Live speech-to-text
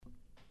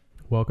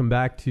Welcome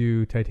back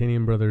to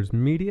Titanium Brothers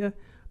Media,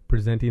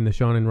 presenting the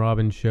Sean and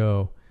Robin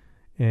Show.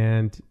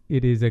 And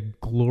it is a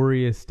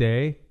glorious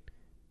day.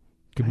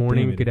 Good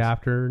morning, good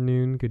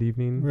afternoon, good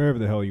evening. Wherever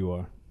the hell you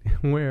are.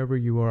 Wherever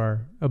you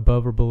are,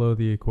 above or below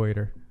the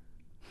equator.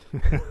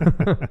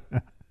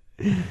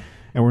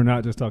 And we're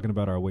not just talking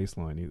about our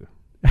waistline either.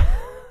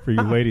 For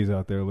you ladies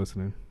out there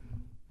listening.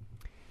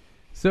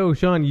 So,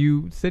 Sean,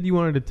 you said you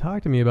wanted to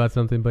talk to me about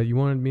something, but you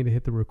wanted me to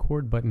hit the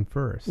record button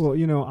first. Well,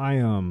 you know,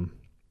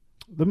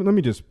 let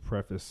me just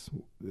preface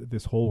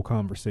this whole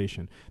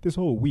conversation, this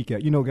whole week.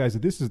 You know, guys,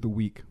 this is the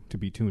week to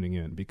be tuning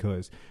in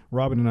because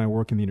Robin and I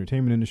work in the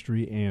entertainment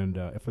industry, and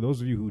for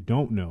those of you who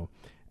don't know,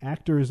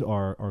 actors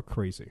are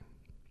crazy.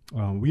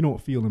 We don't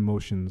feel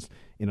emotions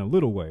in a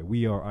little way.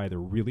 We are either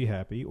really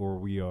happy or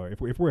we are,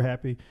 if we're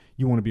happy,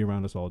 you want to be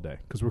around us all day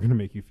because we're going to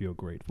make you feel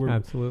great.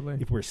 Absolutely.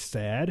 If we're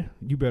sad,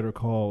 you better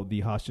call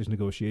the hostage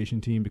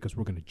negotiation team because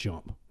we're going to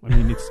jump. I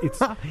mean,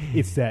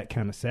 it's that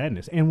kind of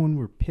sadness. And when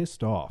we're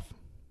pissed off,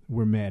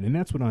 we're mad. And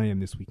that's what I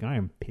am this week. I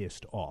am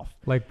pissed off.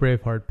 Like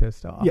Braveheart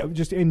pissed off. Yeah,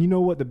 and you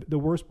know what? The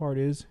worst part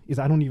is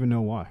I don't even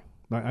know why.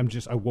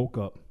 I woke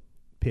up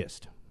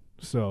pissed.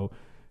 So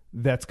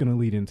that's going to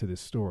lead into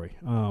this story.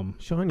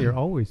 Sean, you're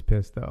always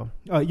pissed, though.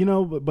 You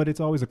know, but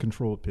it's always a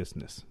controlled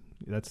pissness.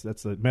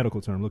 That's a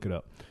medical term. Look it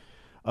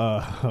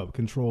up.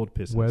 Controlled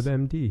pissness.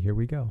 WebMD. Here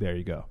we go. There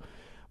you go.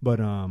 But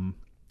on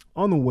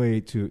the way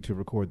to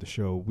record the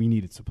show, we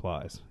needed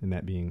supplies, and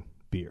that being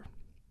beer.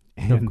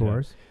 And, of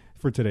course.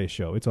 For today's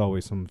show, it's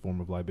always some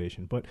form of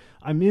libation. But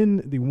I'm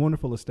in the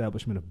wonderful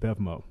establishment of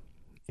BevMo,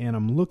 and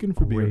I'm looking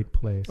for beer. Great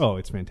place. Oh,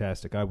 it's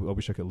fantastic. I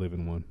wish I could live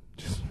in one.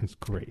 It's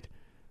great.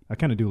 I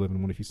kind of do live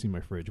in one if you see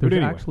my fridge. There's but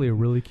anyway. actually a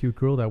really cute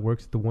girl that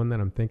works at the one that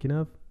I'm thinking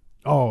of.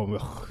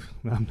 Oh,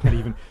 I'm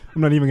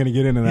not even going to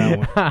get into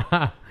that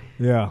one.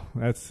 Yeah,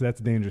 that's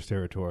dangerous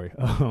territory.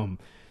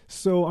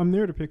 So I'm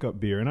there to pick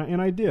up beer,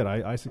 and I did.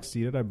 I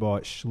succeeded. I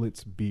bought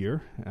Schlitz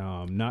beer,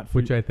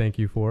 which I thank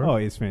you for. Oh,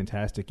 it's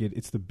fantastic.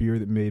 It's the beer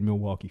that made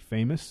Milwaukee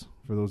famous.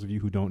 For those of you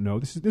who don't know,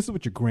 this is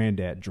what your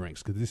granddad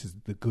drinks because this is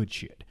the good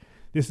shit.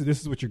 This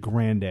is what your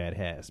granddad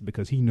has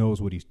because he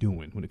knows what he's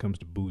doing when it comes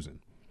to boozing.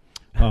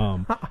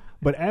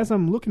 But as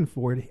I'm looking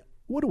for it,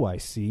 what do I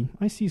see?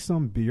 I see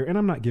some beer, and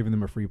I'm not giving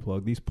them a free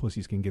plug. These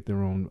pussies can get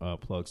their own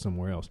plug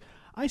somewhere else.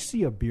 I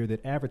see a beer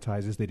that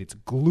advertises that it's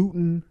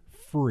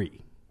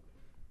gluten-free.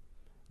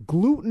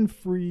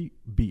 Gluten-free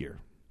beer.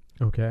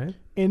 Okay.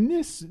 And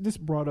this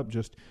brought up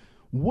just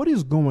what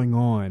is going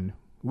on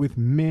with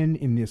men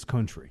in this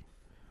country.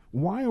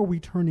 Why are we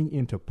turning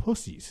into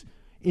pussies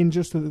in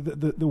just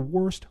the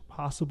worst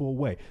possible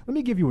way? Let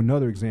me give you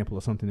another example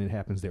of something that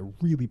happens that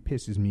really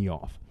pisses me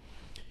off.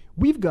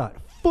 We've got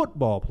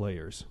football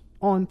players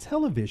on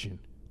television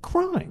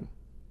crying.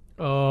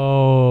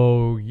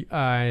 Oh,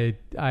 I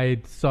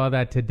saw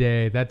that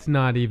today. That's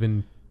not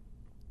even...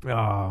 Oh,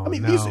 I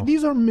mean, no.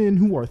 these are men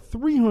who are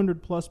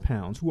 300 plus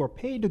pounds who are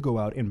paid to go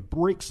out and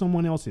break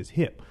someone else's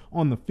hip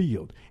on the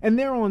field, and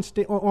they're on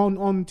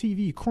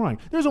TV crying.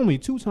 There's only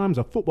two times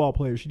a football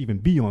player should even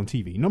be on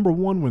TV. Number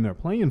one, when they're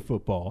playing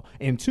football,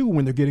 and two,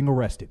 when they're getting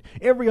arrested.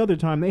 Every other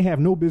time, they have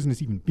no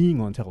business even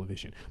being on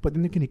television. But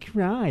then they're going to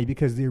cry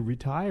because they're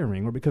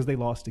retiring or because they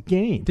lost a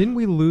game. Didn't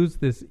we lose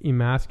this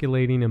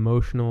emasculating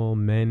emotional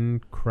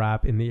men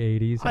crap in the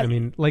 80s? I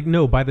mean, like,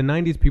 no, by the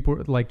 90s,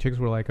 people, like, chicks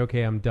were like,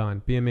 okay, I'm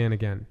done. Be a man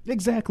again.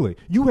 Exactly.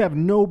 You have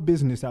no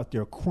business out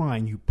there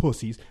crying, you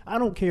pussies. I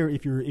don't care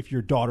if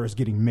your daughter is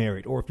getting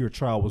married or if your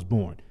child was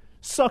born.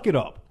 Suck it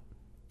up.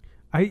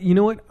 You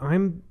know what?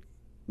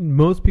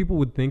 Most people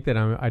would think that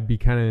I'd be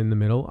kind of in the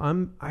middle.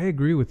 I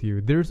agree with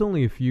you. There's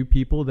only a few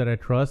people that I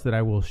trust that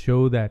I will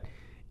show that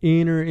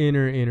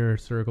inner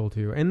circle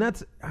to, and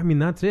that's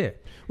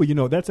it. Well, you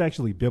know, that's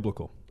actually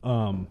biblical.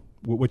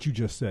 What you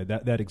just said,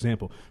 that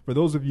example. For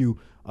those of you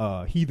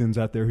heathens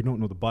out there who don't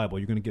know the Bible,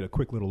 you're going to get a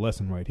quick little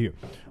lesson right here.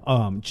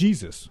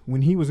 Jesus,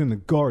 when he was in the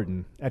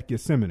garden at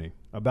Gethsemane,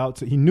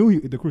 he knew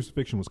the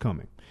crucifixion was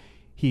coming.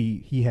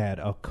 He had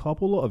a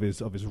couple of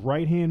his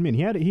right hand men.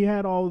 He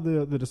had all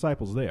the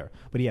disciples there,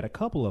 but he had a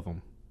couple of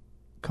them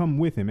come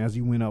with him as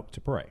he went up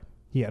to pray.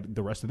 He had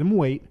the rest of them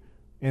wait,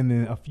 and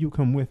then a few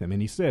come with him.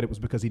 And he said it was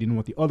because he didn't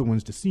want the other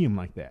ones to see him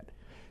like that.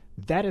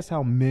 That is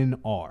how men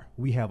are.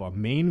 We have our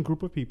main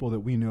group of people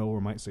that we know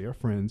or might say are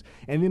friends,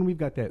 and then we've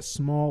got that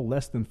small,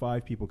 less than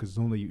 5 people, because it's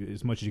only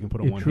as much as you can put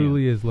on one hand. It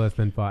truly is less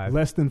than 5.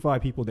 Less than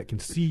 5 people that can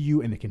see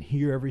you and that can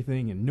hear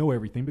everything and know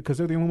everything because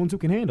they're the only ones who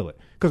can handle it.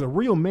 Because a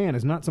real man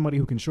is not somebody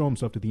who can show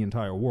himself to the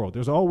entire world.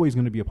 There's always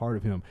going to be a part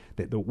of him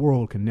that the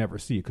world can never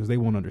see because they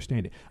won't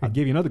understand it. I'll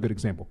give you another good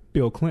example.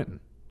 Bill Clinton.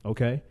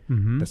 Okay?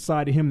 Mm-hmm. The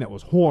side of him that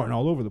was whoring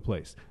all over the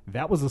place.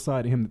 That was the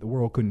side of him that the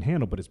world couldn't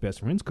handle, but his best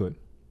friends could.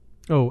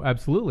 Oh,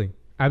 absolutely.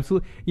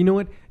 Absolutely. You know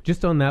what?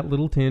 Just on that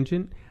little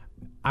tangent,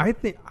 I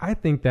think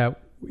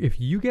that if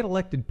you get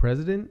elected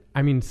president,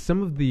 I mean,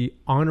 some of the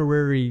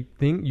honorary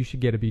thing, you should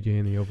get a BJ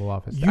in the Oval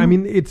Office. I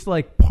mean, it's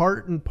like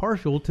part and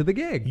partial to the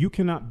gig. You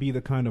cannot be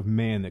the kind of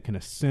man that can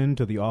ascend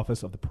to the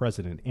office of the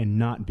president and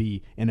not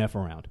be an F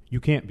around. You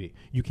can't be.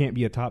 You can't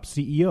be a top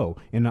CEO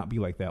and not be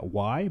like that.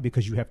 Why?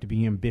 Because you have to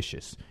be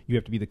ambitious. You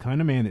have to be the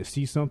kind of man that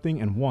sees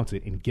something and wants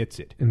it and gets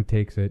it. And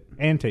takes it.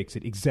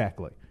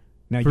 Exactly.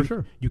 Now,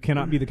 you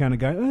cannot be the kind of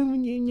guy,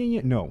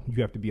 no,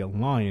 you have to be a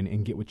lion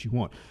and get what you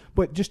want.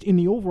 But just in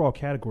the overall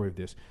category of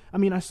this, I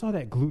mean, I saw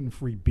that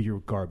gluten-free beer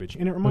garbage,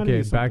 and it reminded me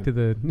of something. Back to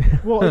the...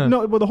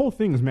 well, the whole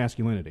thing is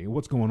masculinity.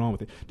 What's going on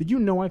with it? Did you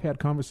know I've had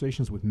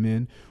conversations with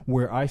men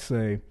where I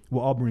say,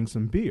 well, I'll bring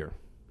some beer,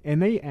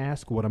 and they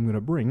ask what I'm going to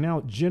bring.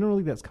 Now,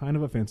 generally, that's kind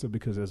of offensive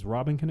because, as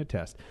Robin can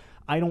attest,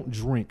 I don't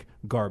drink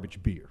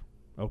garbage beer.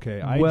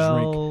 Okay, I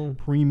drink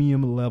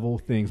premium level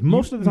things.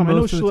 Most of the time,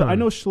 I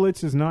know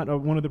Schlitz is not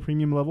one of the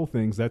premium level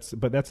things.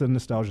 But that's a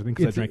nostalgia thing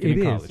because I drank it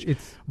in college.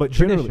 But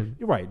generally,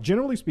 you're right.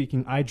 Generally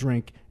speaking, I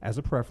drink as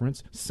a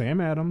preference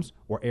Sam Adams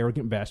or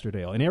Arrogant Bastard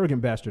Ale, and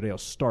Arrogant Bastard Ale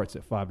starts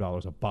at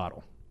 $5 a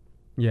bottle.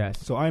 Yes.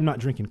 So I'm not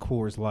drinking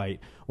Coors Light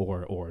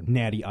or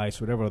Natty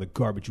Ice, whatever other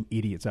garbage you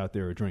idiots out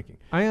there are drinking.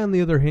 I, on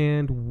the other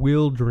hand,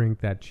 will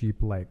drink that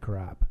cheap light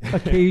crap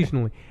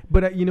occasionally.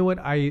 But you know what?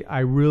 I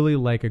really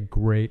like a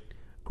great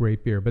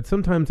beer, but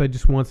sometimes I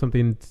just want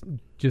something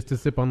just to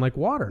sip on like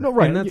water. No,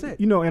 right. And that's it.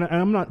 You know, and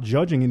I'm not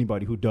judging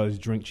anybody who does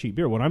drink cheap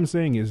beer. What I'm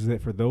saying is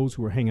that for those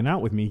who are hanging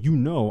out with me, you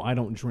know I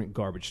don't drink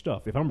garbage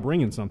stuff. If I'm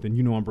bringing something,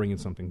 you know I'm bringing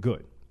something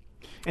good.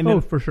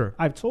 And for sure.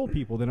 I've told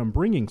people that I'm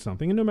bringing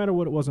something, and no matter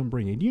what it was I'm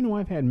bringing. Do you know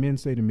I've had men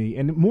say to me,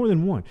 and more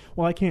than one,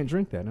 well, I can't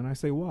drink that. And I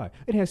say, why?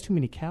 It has too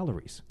many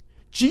calories.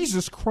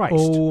 Jesus Christ.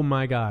 Oh,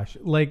 my gosh.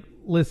 Like,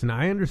 listen,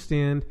 I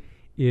understand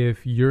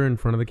if you're in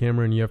front of the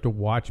camera and you have to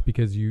watch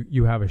because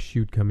you have a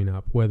shoot coming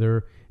up,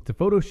 whether it's a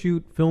photo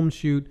shoot, film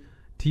shoot,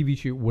 TV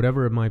shoot,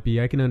 whatever it might be.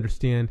 I can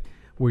understand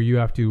where you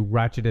have to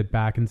ratchet it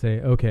back and say,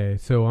 okay,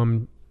 so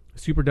I'm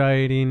super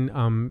dieting,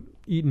 I'm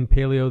eating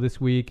paleo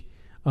this week.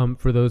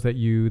 For those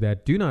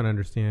that do not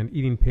understand,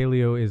 eating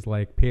paleo is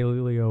like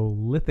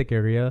Paleolithic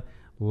area,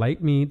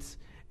 light meats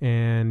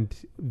and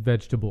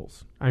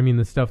vegetables. I mean,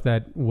 the stuff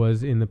that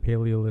was in the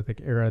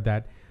Paleolithic era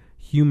that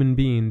human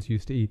beings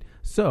used to eat.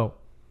 So,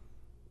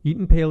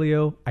 eating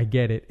paleo, I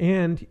get it.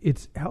 And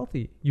it's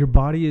healthy. Your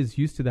body is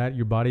used to that.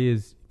 Your body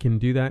can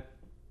do that.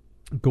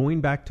 Going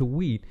back to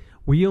wheat,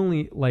 we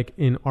only, like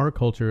in our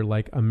culture,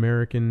 like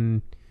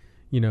American,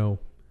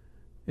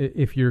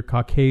 if you're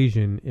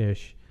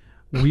Caucasian-ish,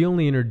 we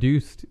only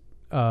introduced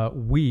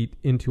wheat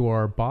into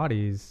our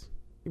bodies,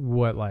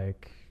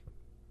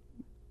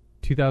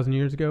 2,000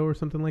 years ago or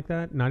something like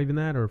that? Not even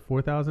that, or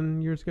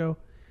 4,000 years ago?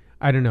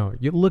 I don't know.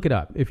 You look it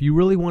up. If you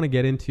really want to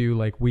get into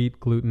like wheat,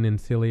 gluten, and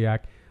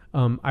celiac,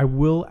 I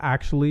will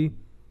actually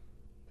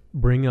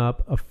bring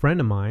up a friend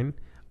of mine,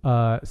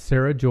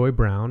 Sarah Joy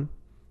Brown,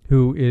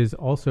 who is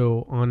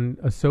also on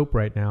a soap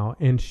right now,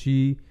 and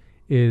she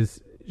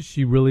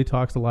really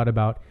talks a lot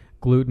about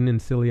gluten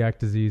and celiac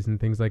disease and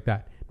things like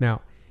that.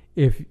 Now,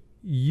 if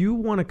you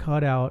want to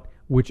cut out,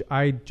 which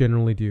I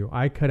generally do,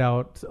 I cut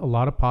out a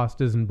lot of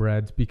pastas and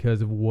breads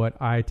because of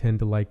what I tend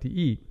to like to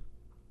eat.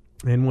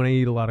 And when I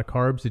eat a lot of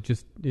carbs,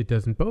 it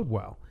doesn't bode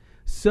well.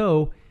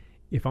 So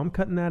if I'm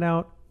cutting that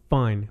out,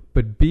 fine.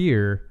 But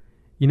beer,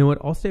 you know what?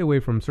 I'll stay away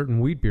from certain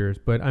wheat beers.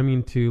 But I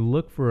mean, to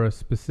look for a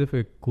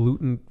specific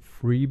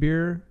gluten-free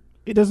beer,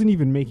 it doesn't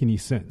even make any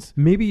sense.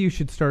 Maybe you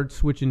should start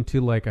switching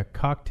to like a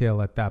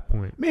cocktail at that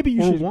point.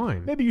 Or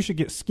wine. Maybe you should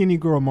get Skinny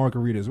Girl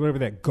margaritas, whatever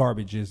that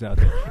garbage is out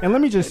there. And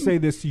let me just say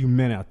this to you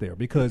men out there,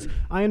 because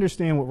I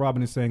understand what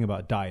Robin is saying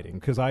about dieting,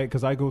 because I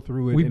go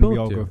through it, and we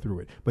all go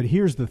through it. But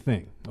here's the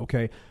thing,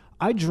 okay?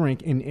 I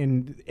drink,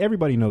 and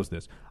everybody knows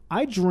this,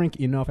 I drink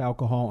enough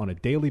alcohol on a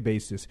daily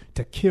basis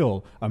to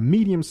kill a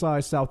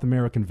medium-sized South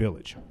American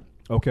village.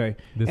 Okay,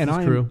 this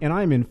is true. And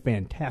I'm in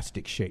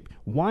fantastic shape.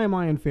 Why am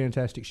I in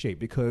fantastic shape?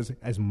 Because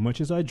as much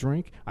as I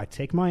drink, I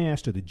take my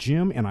ass to the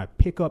gym and I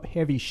pick up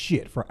heavy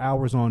shit for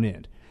hours on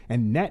end.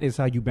 And that is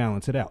how you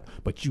balance it out.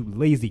 But you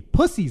lazy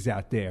pussies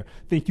out there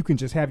think you can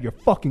just have your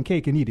fucking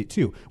cake and eat it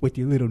too, with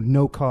your little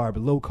no-carb,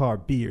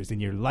 low-carb beers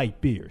and your light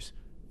beers.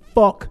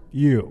 Fuck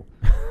you.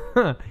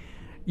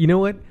 You know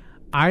what?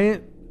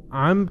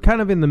 I'm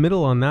kind of in the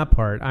middle on that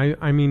part.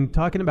 I mean,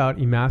 talking about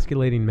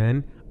emasculating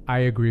men, I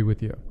agree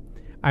with you.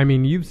 I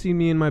mean, you've seen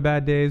me in my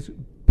bad days.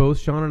 Both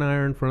Sean and I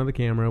are in front of the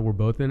camera. We're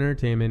both in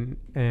entertainment.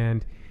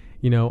 And,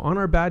 on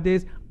our bad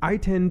days, I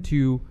tend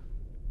to,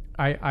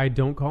 I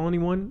don't call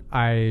anyone.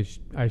 I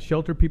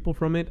shelter people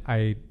from it.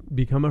 I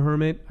become a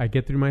hermit. I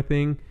get through my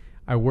thing.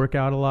 I work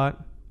out a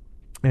lot.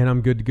 And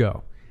I'm good to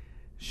go.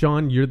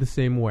 Sean, you're the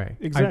same way.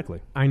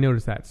 Exactly. I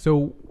noticed that.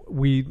 So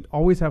we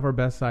always have our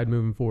best side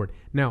moving forward.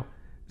 Now,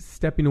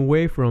 stepping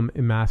away from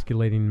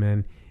emasculating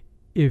men,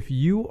 if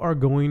you are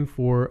going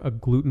for a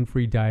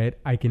gluten-free diet,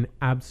 I can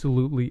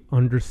absolutely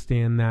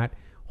understand that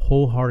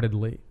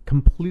wholeheartedly.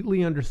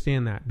 Completely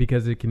understand that,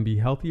 because it can be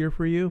healthier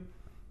for you.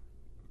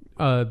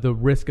 The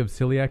risk of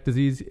celiac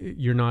disease,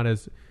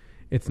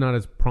 it's not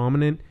as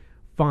prominent.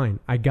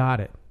 Fine, I got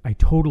it. I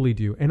totally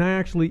do. And I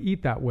actually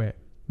eat that way.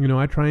 You know,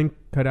 I try and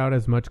cut out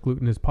as much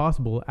gluten as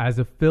possible as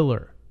a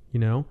filler, you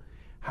know.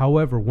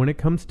 However, when it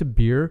comes to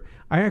beer,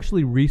 I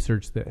actually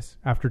researched this.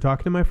 After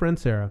talking to my friend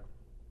Sarah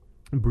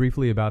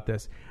briefly about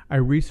this, I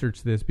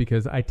researched this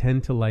because I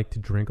tend to like to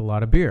drink a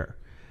lot of beer.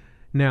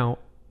 Now,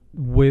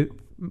 with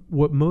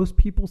what most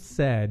people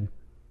said,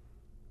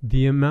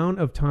 the amount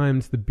of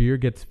times the beer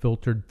gets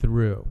filtered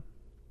through,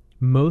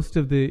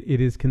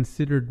 it is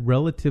considered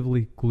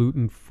relatively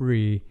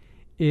gluten-free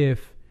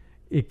if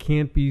it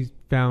can't be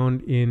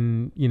found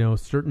in, you know,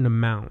 certain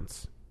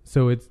amounts.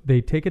 So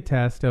they take a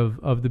test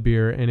of the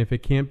beer, and if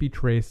it can't be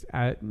traced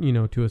at, you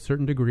know, to a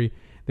certain degree,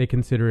 they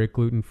consider it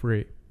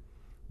gluten-free.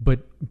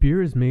 But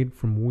beer is made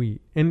from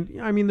wheat. And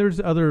I mean, there's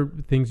other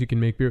things you can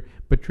make beer,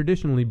 but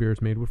traditionally beer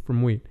is made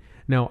from wheat.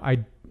 Now,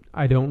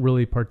 I don't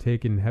really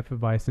partake in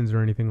Hefeweizens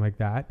or anything like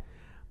that,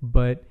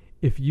 but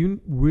if you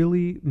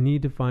really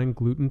need to find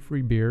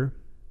gluten-free beer,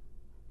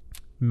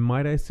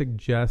 might I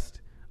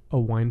suggest a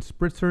wine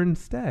spritzer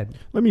instead?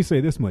 Let me say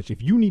this much.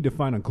 If you need to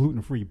find a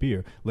gluten-free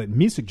beer, let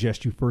me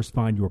suggest you first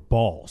find your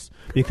balls,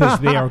 because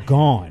they are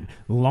gone,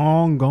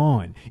 long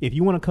gone. If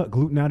you want to cut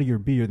gluten out of your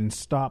beer, then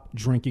stop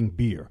drinking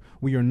beer.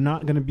 We are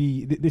not going to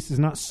be, this is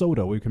not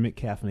soda where you can make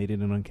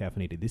caffeinated and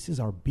uncaffeinated. This is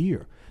our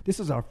beer. This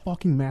is our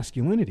fucking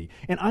masculinity.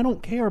 And I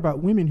don't care about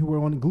women who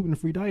are on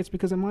gluten-free diets,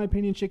 because in my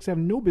opinion, chicks have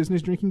no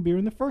business drinking beer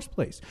in the first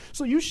place.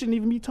 So you shouldn't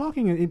even be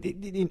talking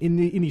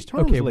in these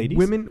terms, okay, ladies.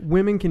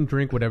 Women can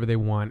drink whatever they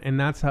want, and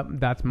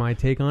that's my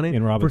take on it.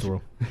 In Robin's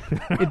world.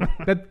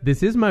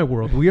 This is my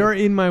world. We are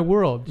in my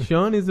world.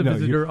 Sean is a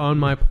visitor on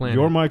my planet.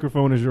 Your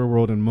microphone is your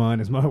world, and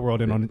mine is my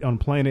world. And on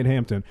Planet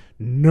Hampton,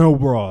 no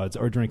broads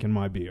are drinking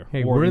my beer.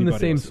 Hey, we're in the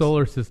same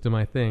solar system,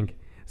 I think.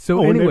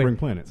 So anyway, neighboring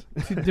planets.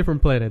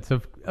 Different planets,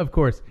 of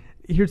course.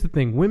 Here's the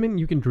thing. Women,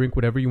 you can drink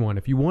whatever you want.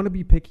 If you want to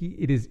be picky,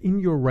 it is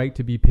in your right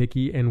to be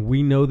picky, and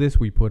we know this.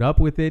 We put up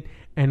with it,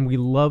 and we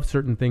love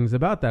certain things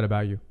about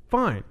you.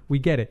 Fine. We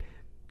get it.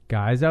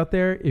 Guys out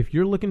there, if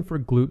you're looking for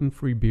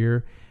gluten-free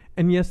beer,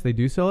 and yes, they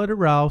do sell it at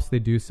Ralph's, they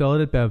do sell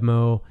it at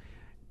BevMo,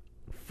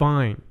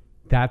 fine.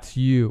 That's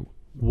you.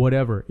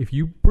 Whatever. If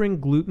you bring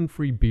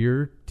gluten-free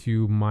beer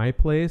to my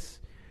place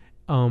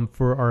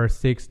for our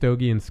steak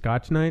stogie and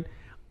scotch night,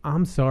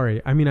 I'm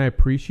sorry. I mean, I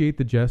appreciate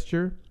the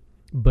gesture,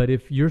 but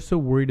if you're so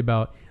worried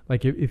about,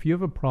 like, if you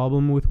have a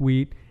problem with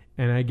wheat,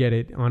 and I get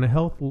it, on a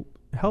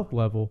health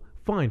level,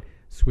 fine.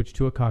 Switch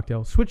to a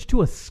cocktail. Switch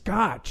to a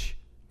scotch.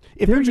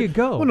 There you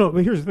go. Well, no,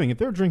 but here's the thing. If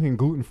they're drinking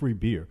gluten-free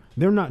beer,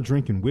 they're not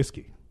drinking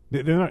whiskey.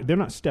 They're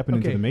not stepping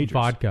into the majors.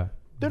 Vodka.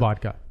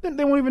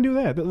 They won't even do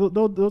that.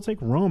 They'll take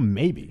rum,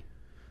 maybe.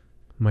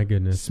 My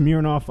goodness.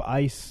 Smirnoff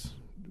Ice.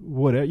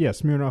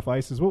 Smirnoff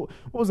Ices. What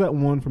was that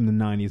one from the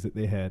 90s that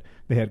they had?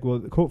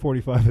 Well, Colt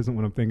 45 isn't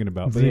what I'm thinking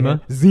about.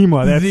 Zima?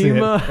 Zima, that's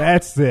Zima.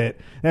 it.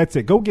 That's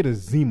it. Go get a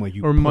Zima,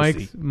 you or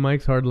pussy.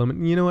 Mike's Hard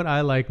Lemonade. You know what? I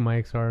like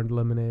Mike's Hard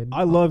Lemonade.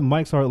 I love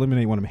Mike's Hard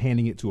Lemonade when I'm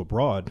handing it to a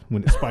broad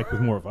when it's spiked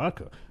with more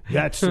vodka.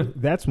 That's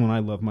when I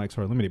love Mike's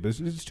Hard Lemonade. But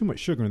there's too much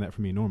sugar in that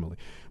for me normally.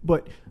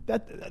 But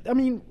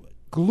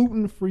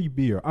gluten-free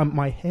beer,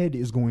 my head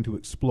is going to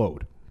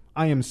explode.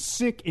 I am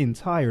sick and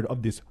tired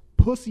of this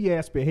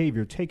pussy-ass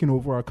behavior taking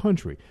over our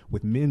country,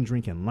 with men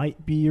drinking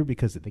light beer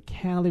because of the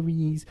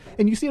calories.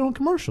 And you see it on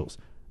commercials.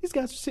 These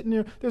guys are sitting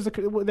there. There's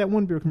that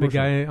one beer commercial. The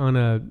guy on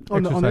an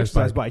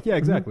exercise bike. Yeah,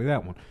 exactly,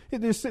 that one.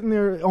 They're sitting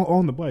there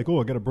on the bike.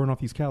 Oh, I got to burn off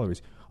these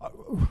calories.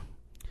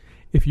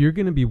 If you're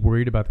going to be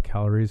worried about the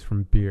calories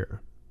from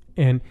beer,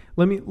 and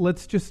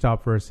let's just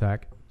stop for a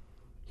sec.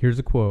 Here's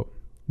a quote.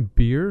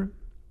 Beer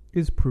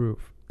is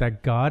proof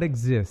that God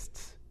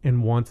exists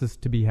and wants us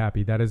to be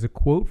happy. That is a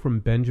quote from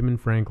Benjamin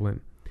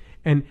Franklin.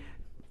 And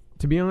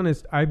to be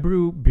honest, I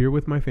brew beer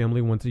with my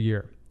family once a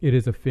year. It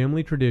is a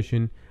family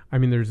tradition. I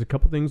mean, there's a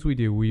couple things we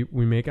do. We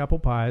make apple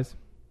pies,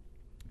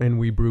 and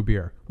we brew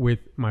beer with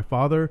my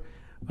father,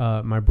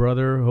 my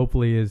brother.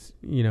 Hopefully, his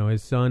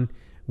son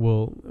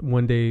will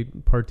one day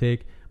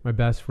partake. My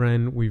best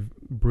friend, we've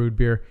brewed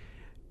beer,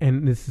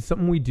 and this is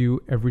something we do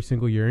every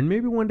single year. And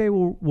maybe one day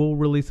we'll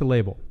release a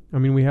label. I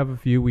mean, we have a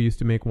few. We used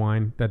to make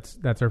wine.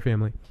 That's our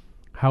family.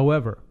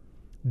 However,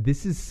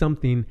 this is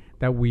something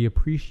that we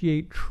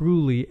appreciate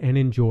truly and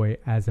enjoy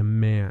as a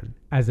man.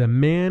 As a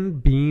man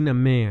being a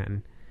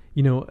man.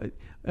 You know,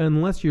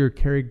 unless you're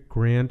Cary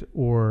Grant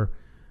or,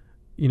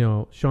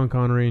 Sean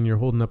Connery and you're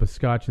holding up a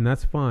scotch, and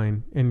that's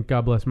fine. And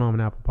God bless Mom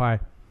and apple pie.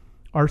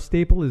 Our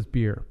staple is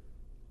beer.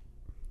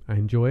 I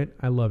enjoy it.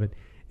 I love it.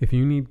 If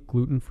you need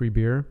gluten-free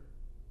beer,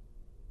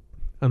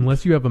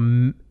 unless you have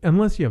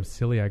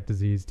celiac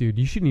disease, dude,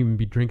 you shouldn't even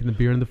be drinking the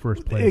beer in the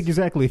first place.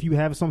 Exactly. If you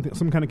have some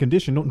kind of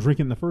condition, don't drink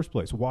it in the first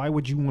place. Why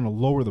would you want to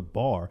lower the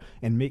bar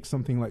and make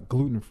something like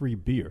gluten-free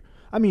beer?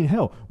 I mean,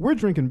 hell, we're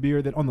drinking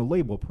beer that on the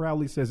label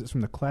proudly says it's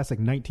from the classic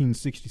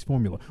 1960s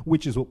formula,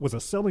 which was a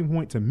selling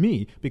point to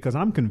me because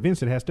I'm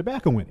convinced it has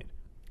tobacco in it.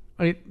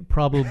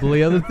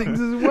 Probably other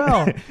things as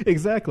well.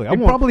 Exactly.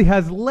 It probably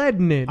has lead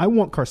in it. I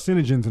want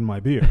carcinogens in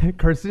my beer.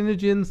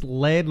 Carcinogens,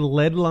 lead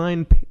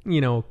line,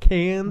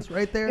 cans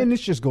right there. And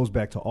this just goes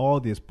back to all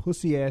this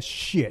pussy-ass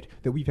shit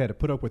that we've had to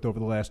put up with over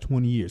the last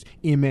 20 years.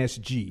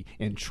 MSG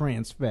and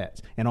trans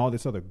fats and all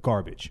this other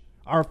garbage.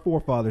 Our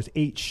forefathers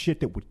ate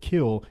shit that would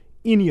kill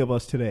any of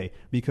us today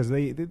because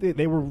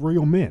they were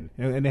real men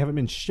and they haven't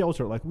been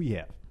sheltered like we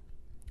have.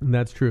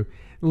 That's true.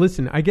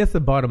 Listen, I guess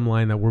the bottom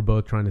line that we're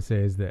both trying to say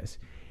is this.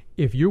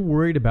 If you're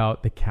worried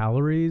about the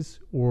calories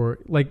or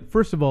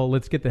first of all,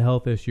 let's get the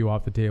health issue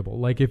off the table.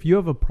 Like if you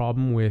have a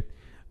problem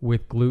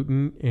with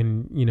gluten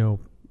and,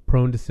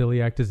 prone to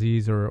celiac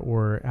disease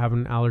or have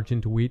an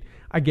allergen to wheat,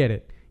 I get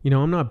it.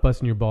 I'm not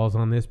busting your balls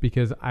on this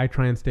because I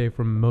try and stay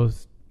from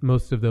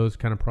most of those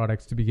kind of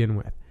products to begin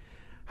with.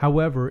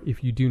 However,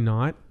 if you do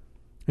not,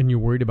 and you're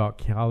worried about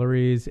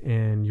calories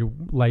and your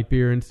light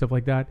beer and stuff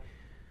like that,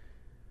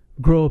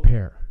 grow a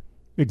pair.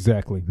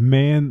 Exactly.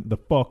 Man the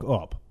fuck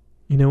up.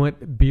 You know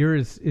what? Beer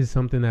is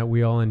something that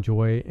we all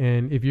enjoy,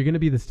 and if you're going to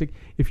be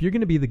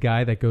the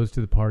guy that goes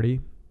to the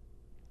party,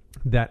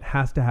 that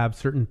has to have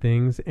certain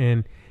things,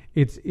 and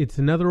it's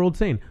another old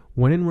saying: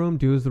 when in Rome,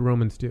 do as the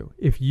Romans do.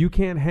 If you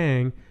can't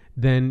hang,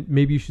 then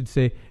maybe you should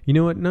say, you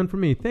know what? None for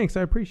me. Thanks,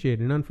 I appreciate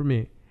it. None for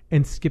me,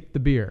 and skip the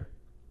beer.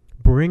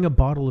 Bring a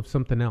bottle of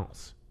something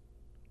else.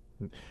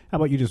 How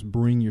about you just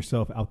bring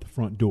yourself out the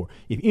front door?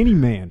 If any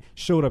man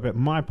showed up at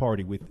my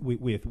party with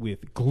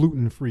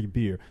gluten-free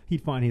beer,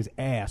 he'd find his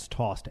ass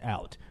tossed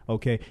out,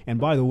 okay? And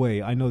by the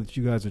way, I know that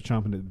you guys are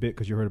chomping at the bit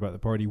because you heard about the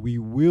party. We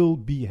will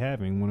be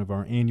having one of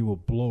our annual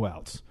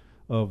blowouts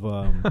of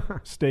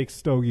steaks,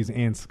 stogies,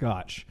 and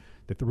scotch,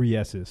 the 3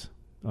 S's.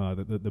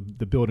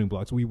 The building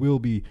blocks. We will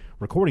be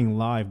recording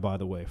live, by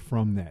the way,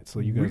 from that.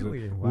 So you guys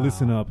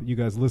listen up. You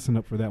guys listen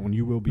up for that one.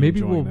 You will be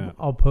enjoying that.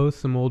 I'll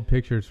post some old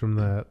pictures from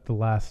the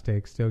last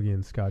steak, stogie,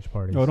 and scotch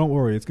parties. Oh, don't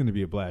worry. It's going to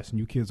be a blast. And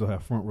you kids will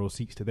have front row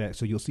seats to that.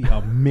 So you'll see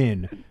how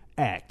men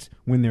act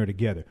when they're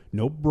together.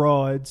 No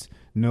broads,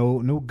 no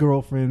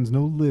girlfriends,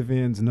 no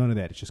live-ins, none of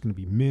that. It's just going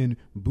to be men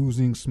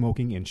boozing,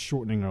 smoking, and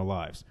shortening our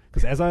lives.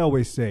 Because as I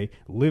always say,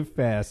 live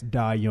fast,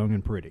 die young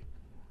and pretty.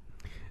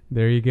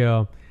 There you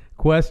go.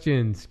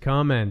 Questions,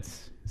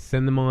 comments,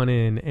 send them on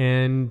in.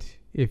 And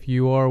if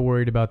you are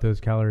worried about those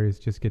calories,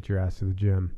 just get your ass to the gym.